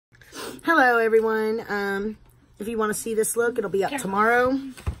Hello everyone. If you want to see this look, it'll be up tomorrow.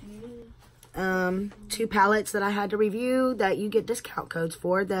 2 palettes that I had to review that you get discount codes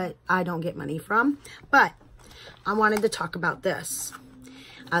for that I don't get money from. But I wanted to talk about this.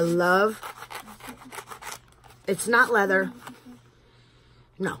 I love, it's not leather.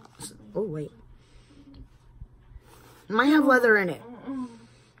 No. Oh, wait. It might have leather in it.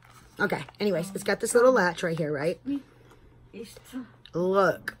 Okay, anyways, it's got this little latch right here, right?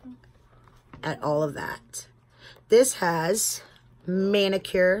 Look at all of that. This has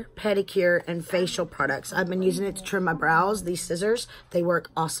manicure, pedicure, and facial products. I've been using it to trim my brows. These scissors, they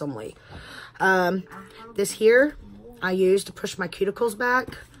work awesomely. This here, I use to push my cuticles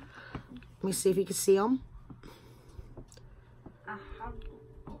back. Let me see if you can see them.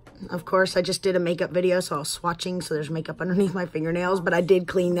 Of course, I just did a makeup video, so I was swatching, so there's makeup underneath my fingernails, but I did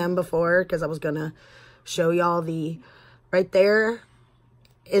clean them before because I was going to show y'all the... Right there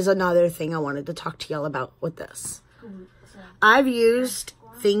is another thing I wanted to talk to y'all about with this. I've used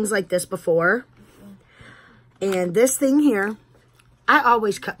things like this before, and this thing here, I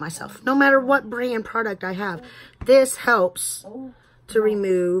always cut myself, no matter what brand product I have. This helps to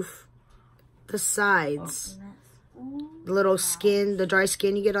remove the sides, the little skin, the dry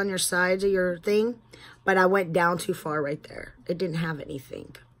skin you get on your sides of your thing, but I went down too far right there. It didn't have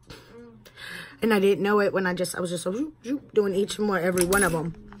anything. And I didn't know it when I was just doing each and every one of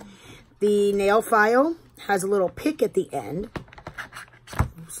them. The nail file has a little pick at the end.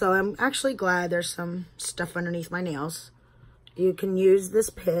 So I'm actually glad there's some stuff underneath my nails. You can use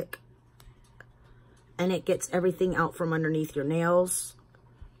this pick and it gets everything out from underneath your nails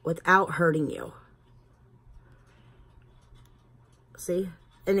without hurting you. See?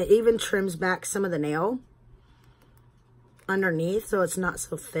 And it even trims back some of the nail underneath so it's not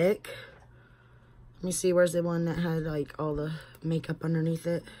so thick. Let me see, where's the one that had like all the makeup underneath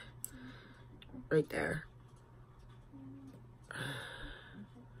it? Right there.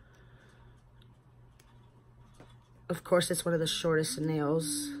 Of course, it's one of the shortest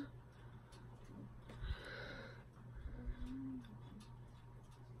nails.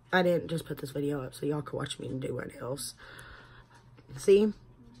 I didn't just put this video up so y'all could watch me do my nails. See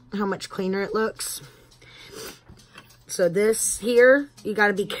how much cleaner it looks? So this here, you got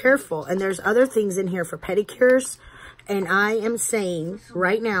to be careful. And there's other things in here for pedicures. And I am saying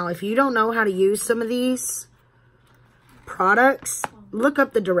right now, if you don't know how to use some of these products, look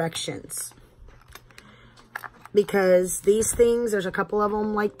up the directions. Because these things, there's a couple of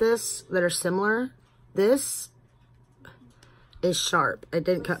them like this that are similar. This is sharp. It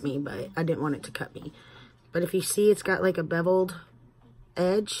didn't cut me, but I didn't want it to cut me. But if you see, it's got like a beveled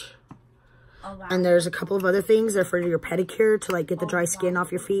edge. Oh, wow. And there's a couple of other things. They're for your pedicure to like get the dry skin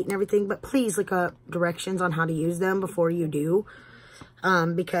off your feet and everything. But please look up directions on how to use them before you do.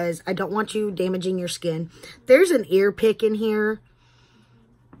 Because I don't want you damaging your skin. There's an ear pick in here.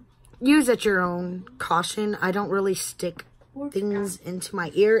 Use at your own caution. I don't really stick things into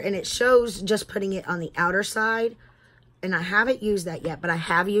my ear. And it shows just putting it on the outer side. And I haven't used that yet. But I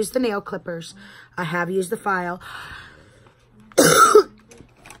have used the nail clippers. I have used the file.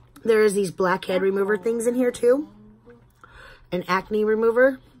 There's these blackhead remover things in here too. An acne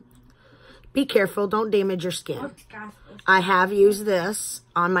remover. Be careful. Don't damage your skin. I have used this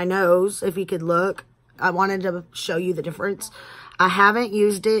on my nose. If you could look. I wanted to show you the difference. I haven't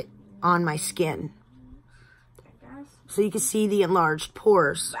used it on my skin. So you can see the enlarged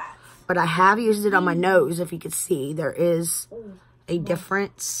pores. But I have used it on my nose. If you could see, there is a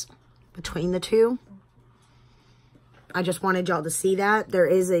difference between the two. I just wanted y'all to see that. There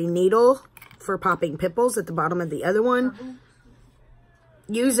is a needle for popping pimples at the bottom of the other one.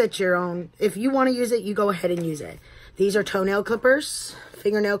 Use at your own. If you want to use it, you go ahead and use it. These are toenail clippers,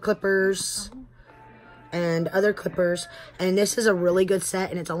 fingernail clippers, and other clippers. And this is a really good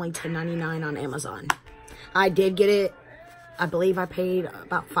set, and it's only $10.99 on Amazon. I did get it. I believe I paid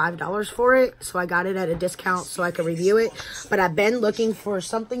about $5 for it, so I got it at a discount so I could review it. But I've been looking for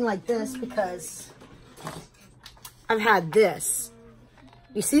something like this because I've had this.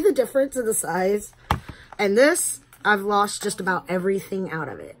 You see the difference in the size? And this, I've lost just about everything out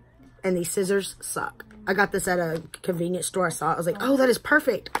of it. And these scissors suck. I got this at a convenience store. I saw it. I was like, oh, that is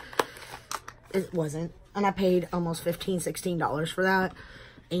perfect. It wasn't. And I paid almost $15, $16 for that.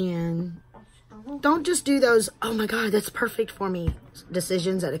 And don't just do those, oh my God, that's perfect for me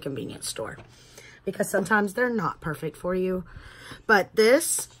decisions at a convenience store. Because sometimes they're not perfect for you. But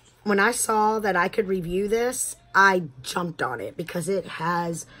this, when I saw that I could review this, I jumped on it because it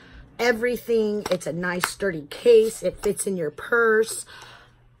has everything. It's a nice sturdy case. It fits in your purse.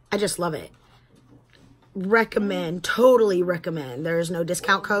 I just love it. recommend, totally recommend. There is no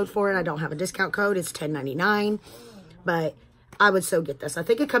discount code for it. I don't have a discount code. It's $10.99, but I would so get this. I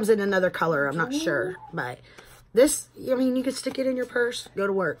think it comes in another color. I'm not sure, but this, I mean, you could stick it in your purse, go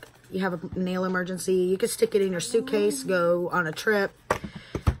to work. You have a nail emergency. You could stick it in your suitcase, go on a trip.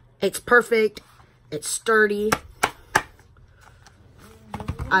 It's perfect. It's sturdy.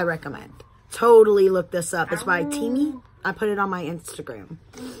 I recommend. Totally look this up. It's by Timni. I put it on my Instagram.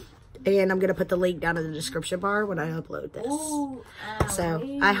 And I'm going to put the link down in the description bar when I upload this.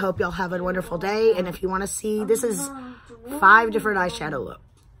 So, I hope y'all have a wonderful day. And if you want to see, this is 5 different eyeshadow looks.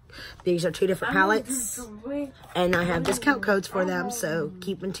 These are 2 different palettes. And I have discount codes for them. So,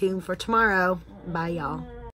 keep in tune for tomorrow. Bye, y'all.